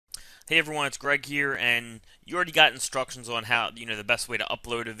Hey everyone, it's Greg here, and you already got instructions on how, the best way to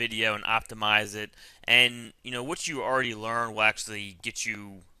upload a video and optimize it. And, what you already learned will actually get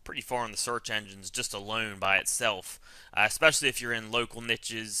you pretty far in the search engines just alone by itself, especially if you're in local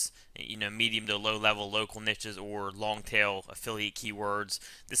niches, medium to low level local niches or long tail affiliate keywords.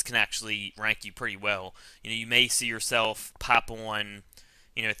 This can actually rank you pretty well. You may see yourself pop on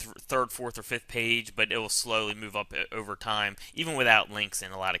third, fourth, or fifth page, but it will slowly move up over time, even without links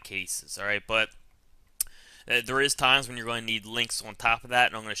in a lot of cases. All right, but there is times when you're going to need links on top of that,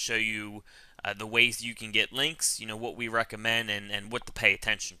 and I'm going to show you the ways you can get links. What we recommend and what to pay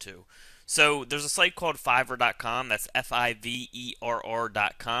attention to. So there's a site called Fiverr.com. That's Fiverr.com.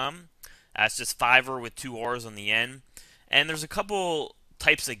 It's just Fiverr with two R's on the end. And there's a couple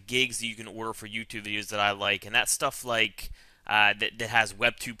types of gigs that you can order for YouTube videos that I like, and that's stuff like that has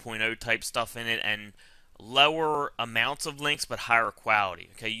Web 2.0 type stuff in it and lower amounts of links but higher quality.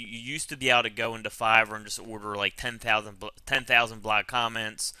 Okay, you used to be able to go into Fiverr and just order like 10,000 blog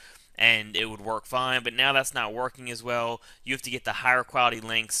comments and it would work fine, but now that's not working as well. You have to get the higher quality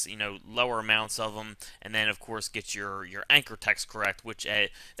links, lower amounts of them, and then of course get your anchor text correct, which the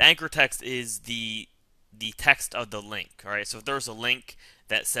anchor text is the text of the link. All right, so if there's a link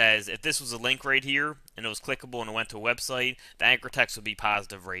that says, if this was a link right here and it was clickable and it went to a website, the anchor text would be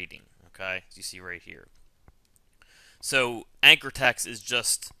positive rating. Okay, as you see right here. So anchor text is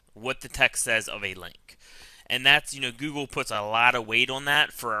just what the text says of a link, and that's Google puts a lot of weight on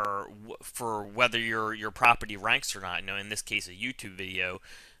that for whether your property ranks or not. In this case, a YouTube video,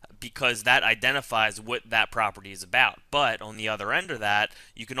 because that identifies what that property is about. But on the other end of that,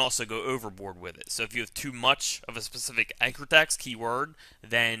 you can also go overboard with it. So if you have too much of a specific anchor text keyword,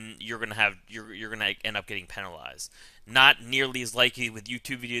 then you're gonna end up getting penalized. Not nearly as likely with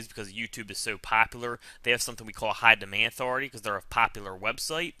YouTube videos because YouTube is so popular. They have something we call high demand authority because they're a popular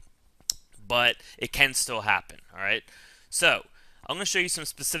website, but it can still happen. All right, so I'm going to show you some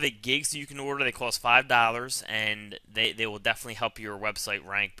specific gigs that you can order. They cost $5, and they will definitely help your website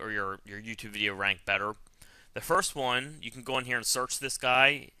rank or your YouTube video rank better. The first one, you can go in here and search this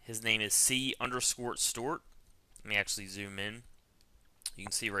guy. His name is C_Stort. Let me actually zoom in. You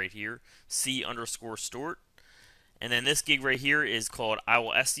can see right here, C_Stort. And then this gig right here is called I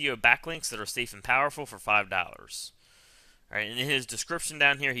will SEO backlinks that are safe and powerful for $5. All right, and in his description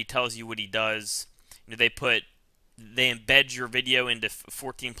down here, he tells you what he does. They embed your video into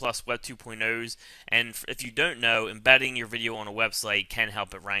 14 plus Web 2.0s, and if you don't know, embedding your video on a website can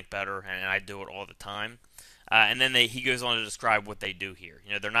help it rank better, and I do it all the time. And then he goes on to describe what they do here.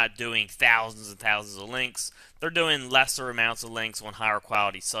 They're not doing thousands and thousands of links. They're doing lesser amounts of links on higher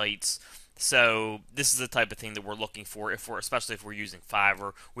quality sites. So this is the type of thing that we're looking for, especially if we're using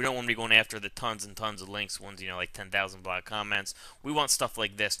Fiverr. We don't want to be going after the tons and tons of links ones, like 10,000 blog comments. We want stuff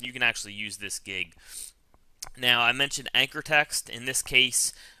like this. You can actually use this gig. Now, I mentioned anchor text. In this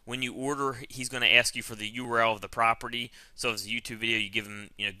case, when you order, he's going to ask you for the URL of the property. So if it's a YouTube video, you give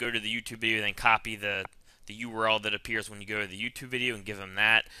him, go to the YouTube video, then copy the URL that appears when you go to the YouTube video and give him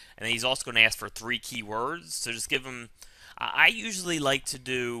that. And then he's also going to ask for 3 keywords. So just give him, I usually like to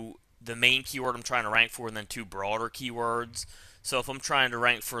do the main keyword I'm trying to rank for and then 2 broader keywords. So if I'm trying to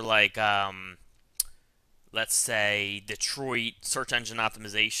rank for like, let's say Detroit search engine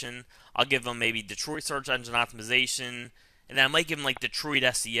optimization, I'll give them maybe Detroit search engine optimization, and then I might give them like Detroit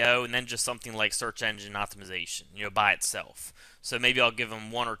SEO, and then just something like search engine optimization, by itself. So maybe I'll give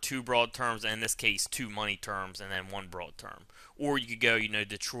them 1 or 2 broad terms, and in this case 2 money terms, and then 1 broad term. Or you could go,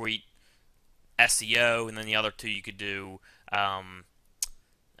 Detroit SEO, and then the other 2 you could do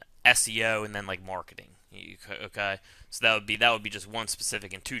SEO and then like marketing. Okay, so that would be just 1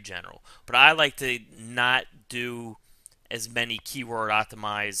 specific and 2 general. But I like to not do as many keyword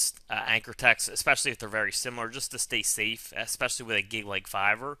optimized anchor texts, especially if they're very similar, just to stay safe, especially with a gig like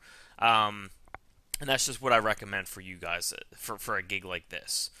Fiverr. And that's just what I recommend for you guys for a gig like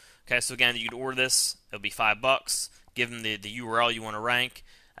this. Okay, so again, you can order this. It'll be $5. Give them the URL you want to rank.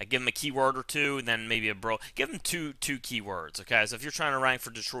 Give them a keyword or 2, and then maybe give them two keywords. Okay, so if you're trying to rank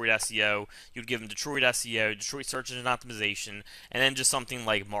for Detroit SEO, you'd give them Detroit SEO, Detroit search engine optimization, and then just something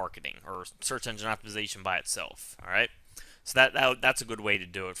like marketing or search engine optimization by itself. All right. So that's a good way to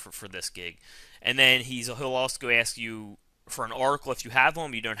do it for this gig. And then he'll also ask you for an article if you have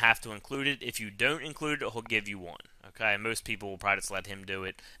one. You don't have to include it. If you don't include it, he'll give you one. Okay, and most people will probably just let him do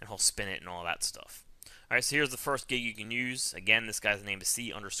it, and he'll spin it and all that stuff. All right, so here's the first gig you can use. Again, this guy's name is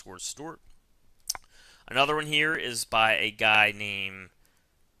C_Stort. Another one here is by a guy named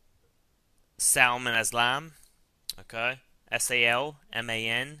Salman Aslam. Okay,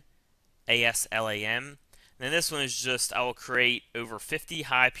 SALMAN ASLAM. And this one is just, I will create over 50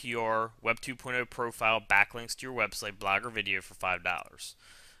 high PR Web 2.0 profile backlinks to your website, blog, or video for $5.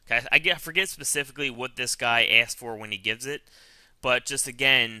 Okay, I forget specifically what this guy asked for when he gives it, but just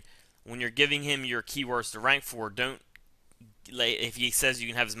again, when you're giving him your keywords to rank for, don't, if he says you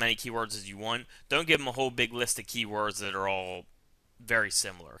can have as many keywords as you want, don't give him a whole big list of keywords that are all very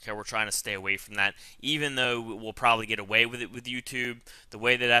similar. Okay, we're trying to stay away from that, even though we'll probably get away with it with YouTube. The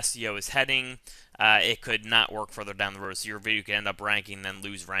way that SEO is heading, it could not work further down the road. So your video could end up ranking, then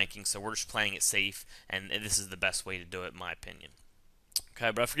lose ranking. So we're just playing it safe, and this is the best way to do it, in my opinion.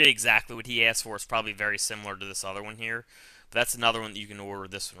 Okay, but I forget exactly what he asked for. It's probably very similar to this other one here. But that's another one that you can order,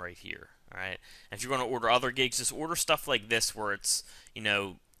 this one right here. Alright? And if you're going to order other gigs, just order stuff like this where it's,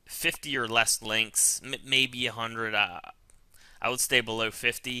 50 or less links, maybe 100. I would stay below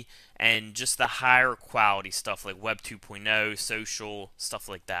 50, and just the higher quality stuff like Web 2.0, social, stuff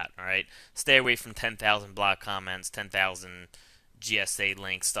like that. Alright? Stay away from 10,000 blog comments, 10,000 GSA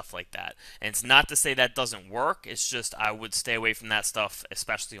links, stuff like that. And it's not to say that doesn't work, it's just I would stay away from that stuff,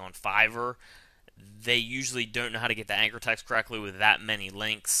 especially on Fiverr. They usually don't know how to get the anchor text correctly with that many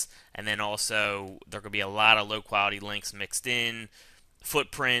links, and then also there could be a lot of low quality links mixed in,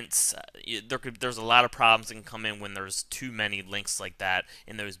 footprints. There's a lot of problems that can come in when there's too many links like that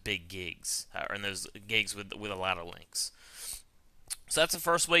in those big gigs, or in those gigs with a lot of links. So that's the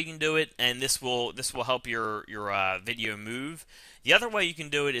first way you can do it, and this will help your video move. The other way you can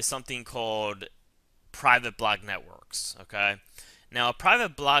do it is something called private blog networks. Okay, now a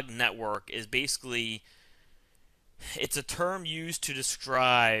private blog network is basically, it's a term used to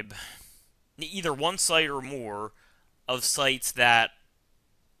describe either one site or more of sites that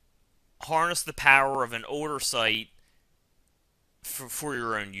harness the power of an older site for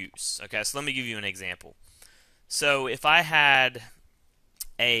your own use. Okay, so let me give you an example. So if I had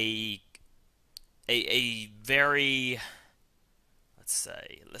a very, let's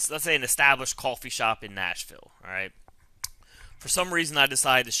say an established coffee shop in Nashville, all right? For some reason I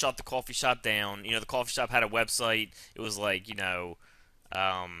decided to shut the coffee shop down. The coffee shop had a website. It was like,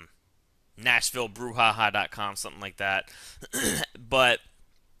 NashvilleBrewhaha.com, something like that. But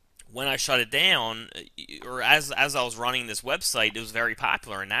when I shut it down, or as I was running this website, it was very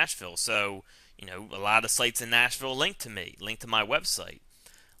popular in Nashville. So, a lot of sites in Nashville linked to me, linked to my website.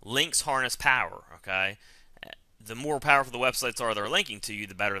 Links harness power, okay? The more powerful the websites are they're linking to you,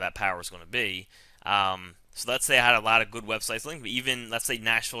 the better that power is going to be. So let's say I had a lot of good websites linked to me. Even, let's say,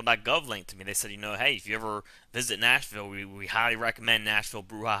 Nashville.gov linked to me. They said, hey, if you ever visit Nashville, we highly recommend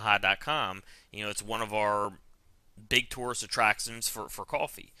NashvilleBrewhaha.com. It's one of our big tourist attractions for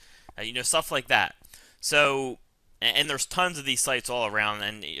coffee. Stuff like that. So, and there's tons of these sites all around,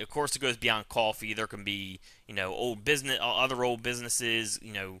 and of course it goes beyond coffee. There can be, other old businesses,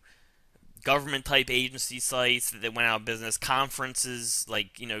 government type agency sites that went out of business, conferences,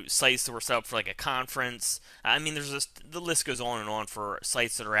 like, sites that were set up for like a conference. I mean, the list goes on and on for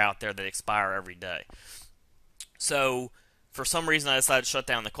sites that are out there that expire every day. So, for some reason I decided to shut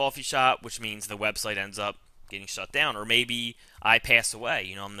down the coffee shop, which means the website ends up getting shut down. Or maybe I pass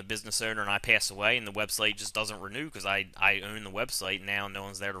away. I'm the business owner and I pass away and the website just doesn't renew because I own the website and now no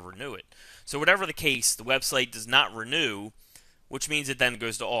one's there to renew it. So whatever the case, the website does not renew, which means it then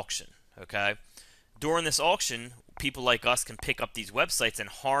goes to auction. Okay? During this auction, people like us can pick up these websites and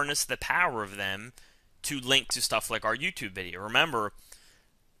harness the power of them to link to stuff like our YouTube video. Remember,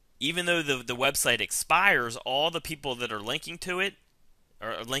 even though the website expires, all the people that are linking to it,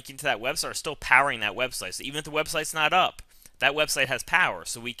 or linking to that website, are still powering that website. So even if the website's not up, that website has power.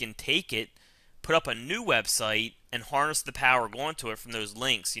 So we can take it, put up a new website, and harness the power going to it from those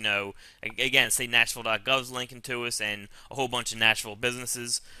links. Again, say Nashville.gov's linking to us and a whole bunch of Nashville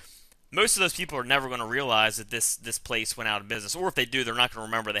businesses. Most of those people are never going to realize that this place went out of business. Or if they do, they're not going to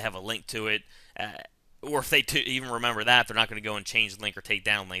remember they have a link to it. Or if they even remember that, they're not going to go and change the link or take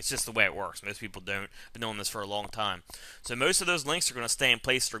down links. It's just the way it works. Most people don't. I've been doing this for a long time. So most of those links are going to stay in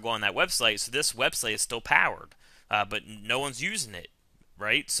place or go on that website. So this website is still powered, but no one's using it,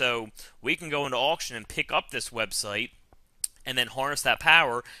 right? So we can go into auction and pick up this website and then harness that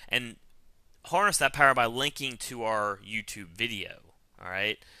power, and harness that power by linking to our YouTube video, all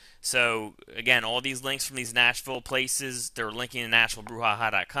right? So, again, all these links from these Nashville places, they're linking to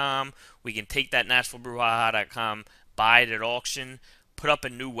NashvilleBrewhaha.com. We can take that NashvilleBrewhaha.com, buy it at auction, put up a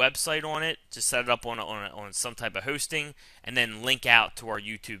new website on it, just set it up on some type of hosting, and then link out to our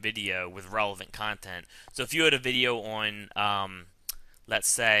YouTube video with relevant content. So if you had a video on, let's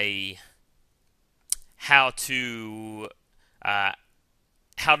say, how to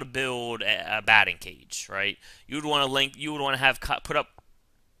build a batting cage, right? You would want to have put up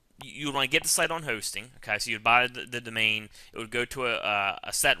you want to get the site on hosting. Okay, so you'd buy the domain. It would go to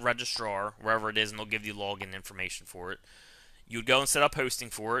a set registrar wherever it is, and they'll give you login information for it. You would go and set up hosting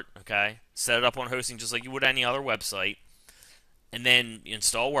for it. Okay, set it up on hosting just like you would any other website, and then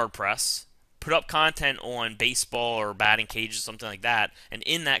install WordPress. Put up content on baseball or batting cages, something like that, and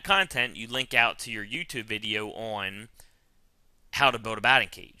in that content, you link out to your YouTube video on how to build a batting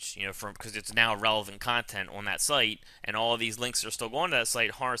cage, from because it's now relevant content on that site, and all of these links are still going to that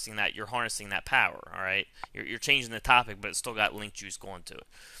site, harnessing that. You're harnessing that power. All right, you're changing the topic, but it's still got link juice going to it.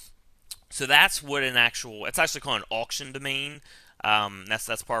 So that's what it's actually called an auction domain.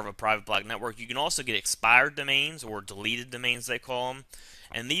 That's part of a private blog network. You can also get expired domains or deleted domains, they call them,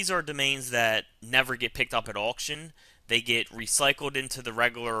 and these are domains that never get picked up at auction. They get recycled into the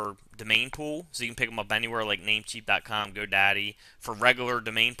regular domain pool, so you can pick them up anywhere like Namecheap.com, GoDaddy for regular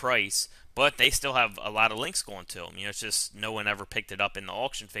domain price, but they still have a lot of links going to them. It's just no one ever picked it up in the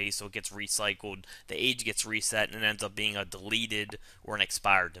auction phase, so it gets recycled, the age gets reset, and it ends up being a deleted or an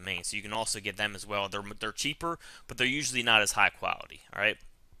expired domain. So you can also get them as well. They're cheaper, but they're usually not as high quality. All right.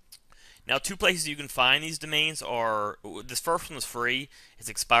 Now, two places you can find these domains are, this first one is free. It's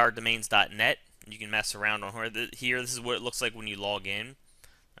expireddomains.net. You can mess around on here. This is what it looks like when you log in.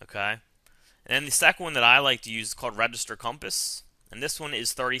 Okay. And then the second one that I like to use is called Register Compass. And this one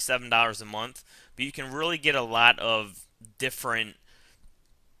is $37 a month. But you can really get a lot of different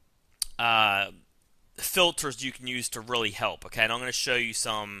filters you can use to really help. Okay. And I'm going to show you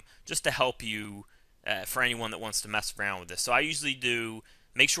some just to help you for anyone that wants to mess around with this. So I usually do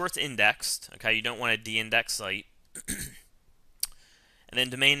make sure it's indexed. Okay. You don't want a de-indexed site. And then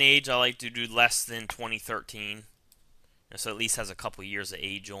domain age, I like to do less than 2013, so at least has a couple years of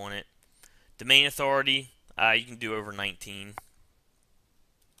age on it. Domain authority, you can do over 19.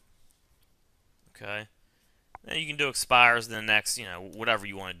 Okay. Then you can do expires in the next, whatever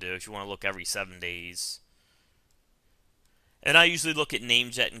you want to do. If you want to look every 7 days. And I usually look at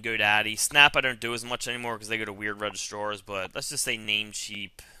Namejet and GoDaddy. Snap I don't do as much anymore because they go to weird registrars, but let's just say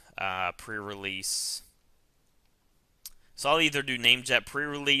Namecheap, pre-release. So I'll either do Namejet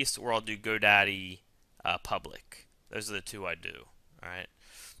pre-release or I'll do GoDaddy public. Those are the two I do. All right.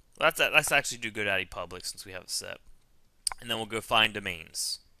 Let's actually do GoDaddy public since we have it set. And then we'll go find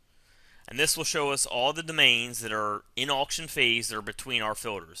domains. And this will show us all the domains that are in auction phase that are between our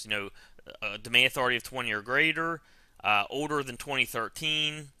filters. Domain authority of 20 or greater, older than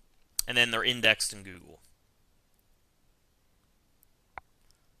 2013, and then they're indexed in Google.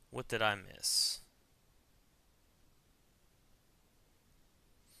 What did I miss?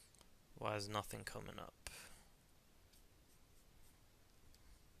 Why is nothing coming up?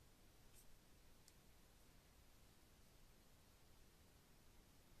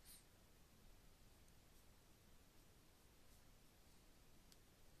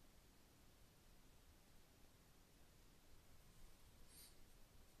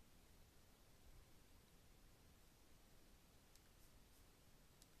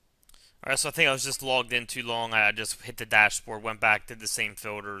 Alright, so I think I was just logged in too long. I just hit the dashboard, went back, did the same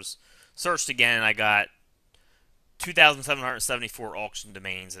filters, searched again, and I got 2,774 auction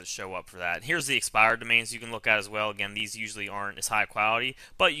domains that show up for that. Here's the expired domains you can look at as well. Again, these usually aren't as high quality,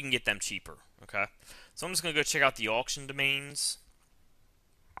 but you can get them cheaper. Okay, so I'm just going to go check out the auction domains.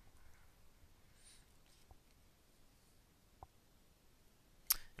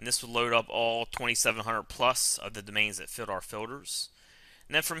 And this will load up all 2,700 plus of the domains that fit our filters.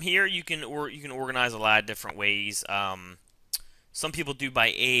 And then from here, you can organize a lot of different ways. Some people do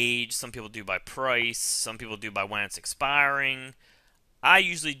by age, some people do by price, some people do by when it's expiring. I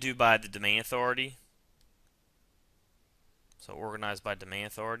usually do by the domain authority. So organize by domain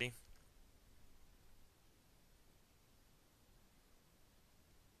authority.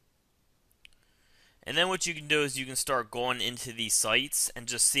 And then what you can do is you can start going into these sites and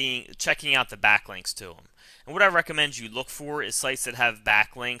just checking out the backlinks to them. And what I recommend you look for is sites that have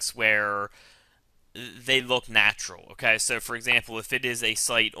backlinks where they look natural. Okay, so for example, if it is a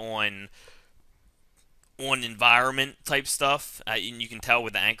site on environment type stuff, and you can tell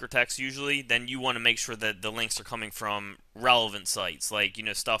with the anchor text usually, then you want to make sure that the links are coming from relevant sites, like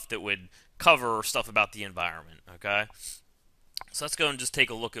stuff that would cover stuff about the environment. Okay, so let's go and just take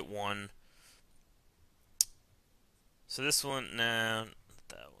a look at one. So this one, no, not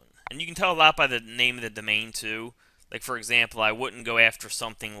that one. And you can tell a lot by the name of the domain too. Like for example, I wouldn't go after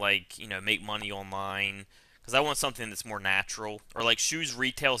something like, make money online, because I want something that's more natural. Or like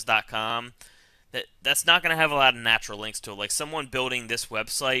shoesretails.com. That's not going to have a lot of natural links to it. Like someone building this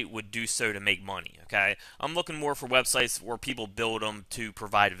website would do so to make money, okay? I'm looking more for websites where people build them to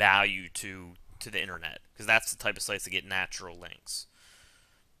provide value to the internet, because that's the type of sites that get natural links.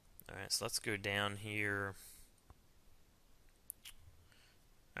 Alright, so let's go down here.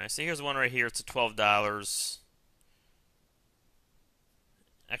 Alright, so here's one right here. It's a $12.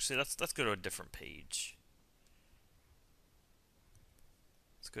 Actually, let's go to a different page.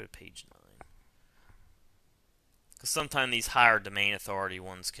 Let's go to page 9. Because sometimes these higher domain authority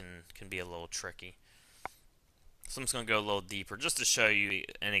ones can be a little tricky. So I'm just going to go a little deeper just to show you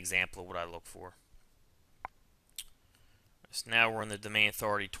an example of what I look for. So now we're in the domain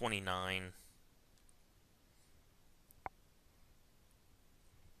authority 29.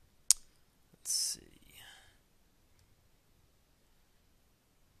 Let's see.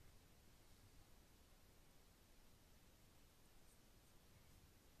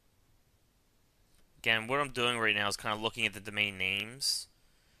 Again, what I'm doing right now is kind of looking at the domain names.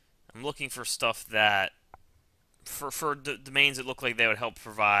 I'm looking for stuff that, for domains that look like they would help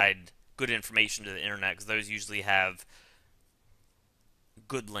provide good information to the internet, because those usually have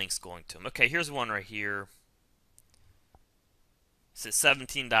good links going to them. Okay, here's one right here. It's at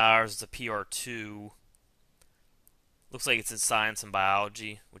 $17. It's a PR2. Looks like it's in science and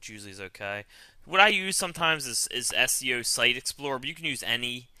biology, which usually is okay. What I use sometimes is SEO Site Explorer, but you can use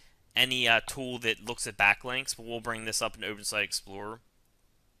any tool that looks at backlinks, but we'll bring this up in Open Site Explorer.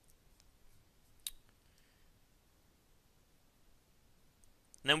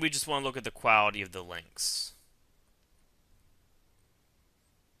 And then we just want to look at the quality of the links.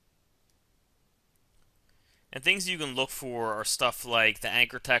 And things you can look for are stuff like the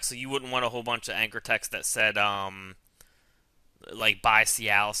anchor text. So you wouldn't want a whole bunch of anchor text that said like buy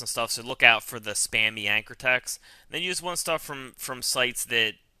Cialis and stuff. So look out for the spammy anchor text. And then you just want stuff from sites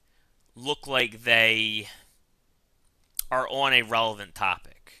that look like they are on a relevant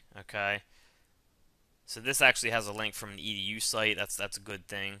topic. Okay. So this actually has a link from an EDU site. That's a good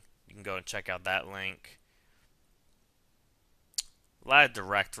thing. You can go and check out that link. A lot of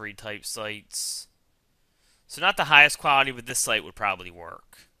directory type sites. So not the highest quality, but this site would probably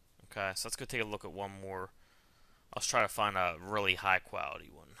work. Okay, so let's go take a look at one more. I'll try to find a really high quality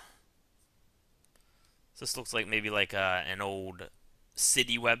one. So this looks like maybe like an old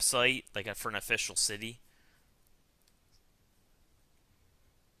city website, like for an official city.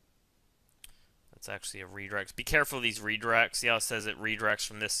 That's actually a redirect. Be careful of these redirects. See how it says it redirects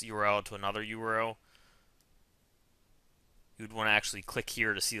from this URL to another URL? You'd want to actually click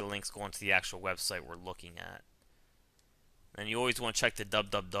here to see the links going to the actual website we're looking at. And you always want to check the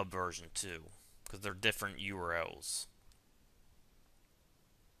www version too, because they're different URLs.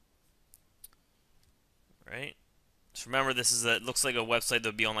 Right? So remember, this is it looks like a website that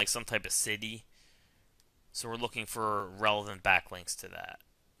would be on like some type of city. So we're looking for relevant backlinks to that.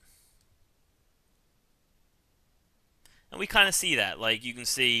 And we kind of see that. Like you can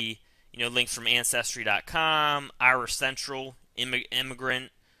see, links from Ancestry.com, Irish Central,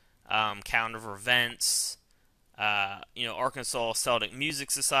 Immigrant, calendar of events, Arkansas Celtic Music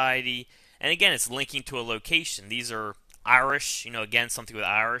Society. And again, it's linking to a location. These are Irish, again, something with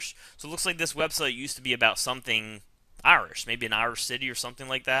Irish. So it looks like this website used to be about something Irish, maybe an Irish city or something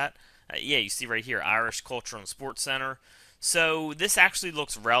like that. Yeah, you see right here, Irish Culture and Sports Center. So this actually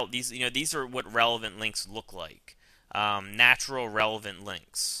looks these are what relevant links look like. Natural relevant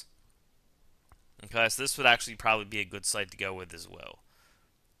links. Okay, so this would actually probably be a good site to go with as well.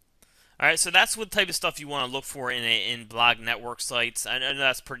 All right, so that's what type of stuff you want to look for in blog network sites. I know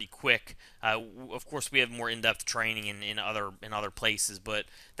that's pretty quick. Of course, we have more in-depth training in other places, but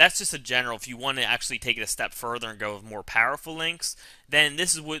that's just a general. If you want to actually take it a step further and go with more powerful links, then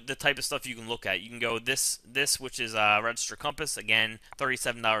this is what the type of stuff you can look at. You can go this which is Register Compass, again,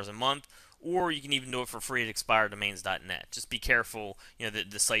 $37 a month. Or you can even do it for free at expireddomains.net. Just be careful,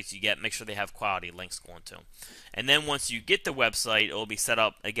 the sites you get. Make sure they have quality links going to them. And then once you get the website, it will be set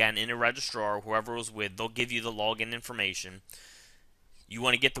up, again, in a registrar, whoever it was with. They'll give you the login information. You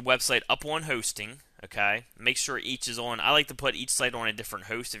want to get the website up on hosting, okay? Make sure each is on. I like to put each site on a different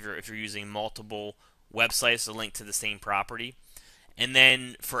host if you're using multiple websites to link to the same property. And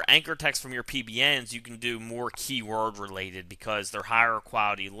then for anchor text from your PBNs, you can do more keyword related because they're higher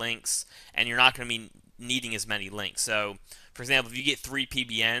quality links and you're not going to be needing as many links. So, for example, if you get 3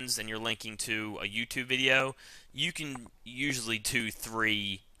 PBNs and you're linking to a YouTube video, you can usually do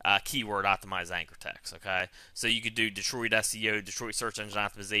 3 keyword optimized anchor text, okay? So you could do Detroit SEO, Detroit Search Engine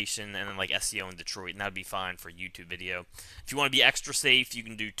Optimization, and then like SEO in Detroit, and that'd be fine for a YouTube video. If you want to be extra safe, you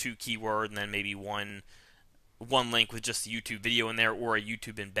can do 2 keyword and then maybe one link with just the YouTube video in there, or a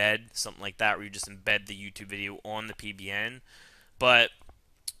YouTube embed, something like that, where you just embed the YouTube video on the PBN. But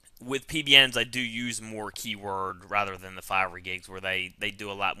with PBNs, I do use more keyword rather than the Fiverr gigs, where they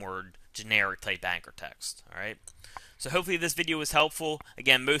do a lot more generic type anchor text. All right. So hopefully this video was helpful.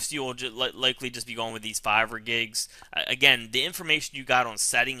 Again, most of you will likely just be going with these Fiverr gigs. Again, the information you got on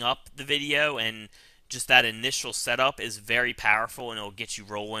setting up the video and just that initial setup is very powerful, and it'll get you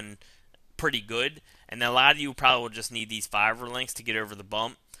rolling pretty good. And then a lot of you probably will just need these Fiverr links to get over the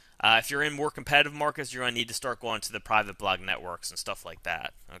bump. If you're in more competitive markets, you're going to need to start going to the private blog networks and stuff like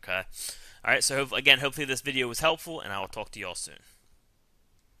that. Okay. All right. So again, hopefully this video was helpful, and I will talk to you all soon.